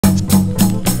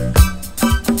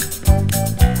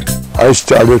I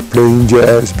started playing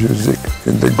jazz music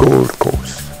in the Gold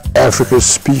Coast. Africa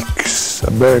Speaks,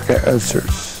 America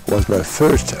Answers was my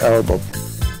first album.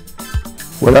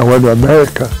 When I went to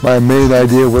America, my main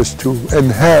idea was to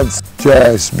enhance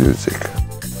jazz music.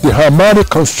 The harmonic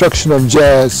construction of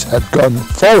jazz had gone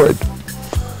forward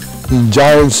in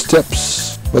giant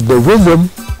steps, but the rhythm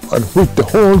on which the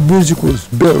whole music was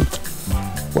built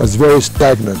was very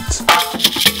stagnant.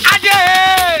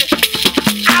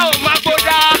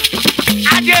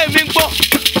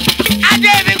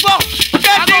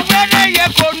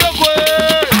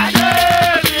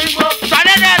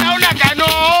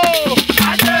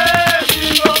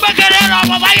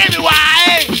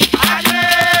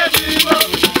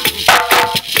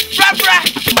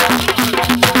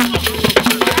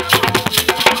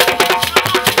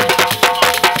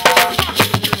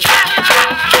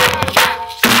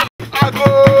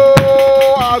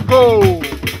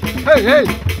 Hey,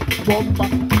 bomba.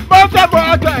 Bomba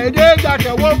bomba ede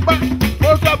jake womba.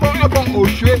 Bomba bomba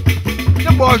oshe.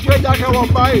 The oshe jake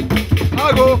womba.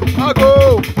 Ago.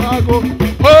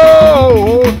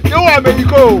 Oh, you want me to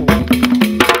go?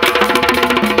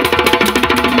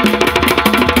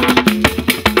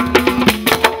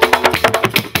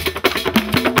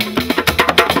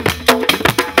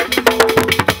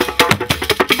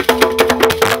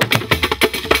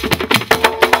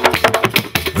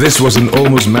 This was an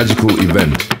almost magical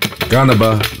event.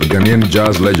 Ghanaba, the Ghanaian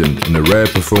jazz legend, in a rare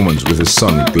performance with his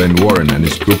son Glen Warren and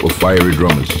his group of fiery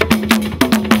drummers.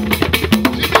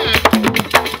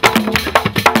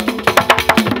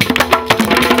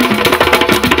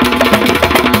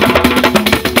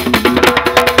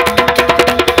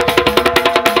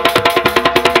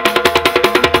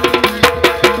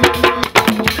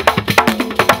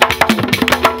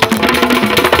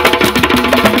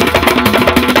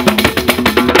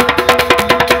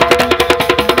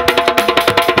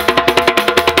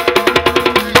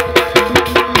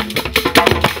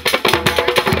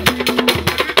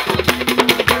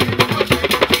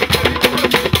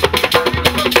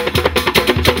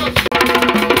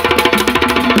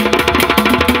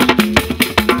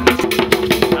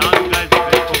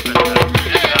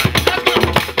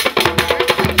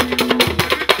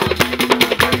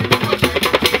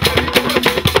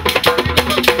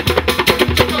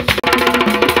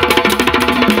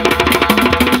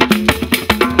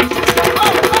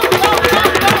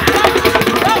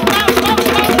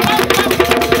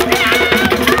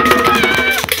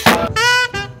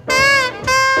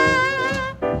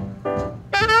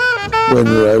 When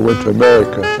I went to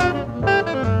America,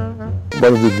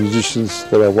 one of the musicians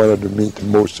that I wanted to meet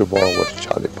most of all was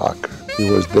Charlie Parker.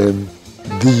 He was then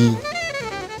the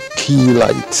key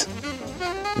light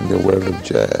in the world of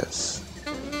jazz.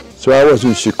 So I was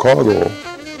in Chicago,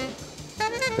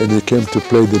 and he came to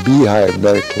play the Beehive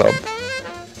nightclub.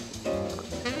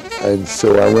 And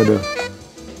so I went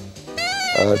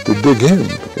to dig him,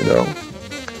 you know.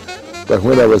 But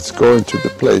when I was going to the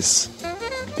place,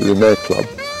 to the nightclub,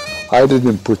 I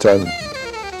didn't put on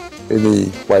any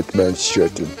white man's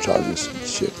shirt and trousers and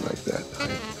shit like that.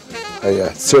 I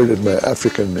asserted my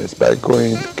Africanness by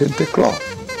going kente cloth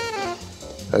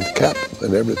and cap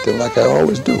and everything like I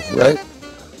always do, right?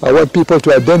 I want people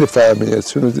to identify me as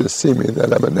soon as they see me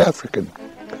that I'm an African,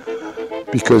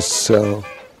 because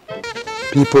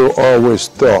people always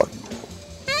thought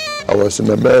I was an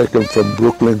American from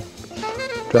Brooklyn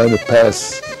trying to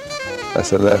pass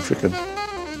as an African.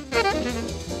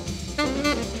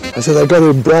 I said, I got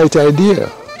a bright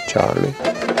idea, Charlie.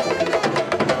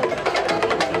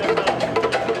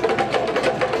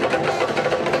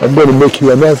 I'm going to make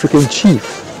you an African chief.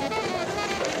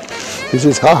 He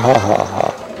says, ha, ha, ha,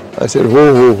 ha. I said,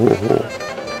 ho, ho, ho,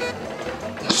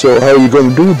 ho. So how are you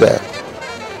going to do that?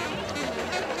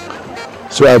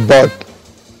 So I bought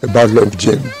a bottle of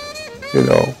gin, you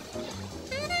know,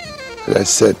 and I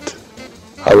said,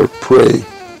 I will pray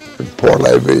and pour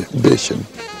libation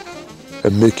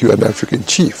and make you an African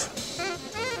chief.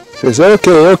 So he said,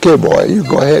 okay, boy, you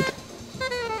go ahead.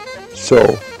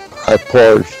 So I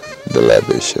poured the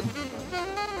libation,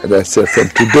 and I said, from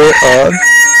today on,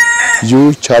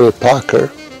 you, Charlie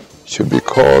Parker, should be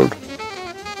called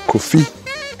Kofi,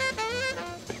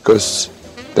 because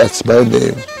that's my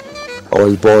name. I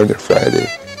was born on Friday,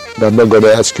 and I'm not going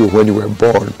to ask you when you were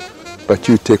born, but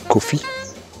you take Kofi.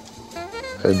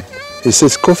 And he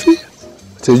says, Kofi?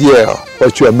 I said, yeah,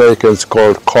 what you Americans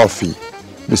call coffee.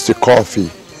 Mr.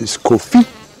 Coffee is Kofi.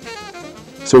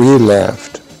 So he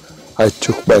laughed. I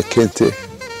took my kente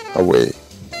away,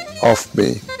 off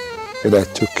me, and I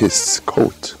took his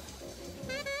coat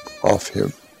off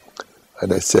him.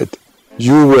 And I said,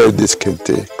 you wear this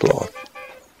kente cloth.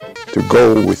 to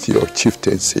go with your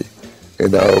chieftaincy,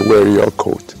 and I'll wear your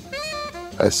coat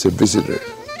as a visitor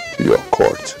to your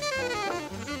court.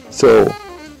 So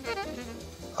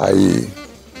I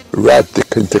wrapped the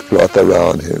kente cloth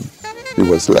around him. He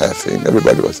was laughing,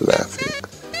 everybody was laughing.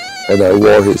 And I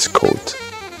wore his coat.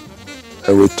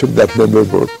 And we took that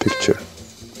memorable picture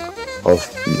of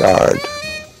Yard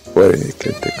wearing a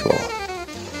kente cloth.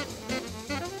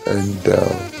 And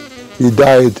he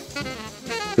died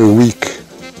a week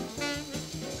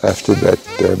after that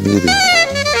meeting.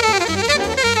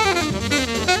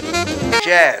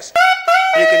 Jazz.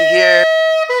 You can hear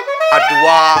a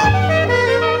dua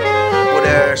with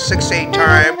a 6/8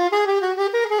 time,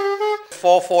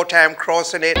 4/4 time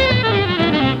crossing it.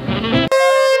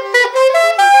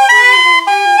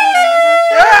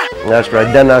 Yeah. That's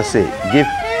right. Then I say, give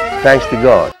thanks to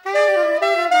God.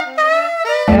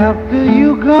 After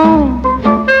you gone,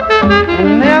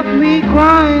 and left me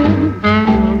crying.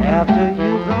 After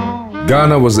you gone.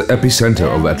 Ghana was the epicenter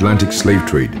of the Atlantic slave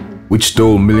trade, which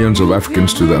stole millions of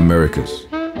Africans to the Americas.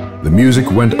 The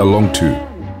music went along too.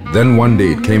 Then one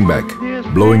day it came back,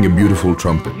 blowing a beautiful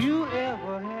trumpet.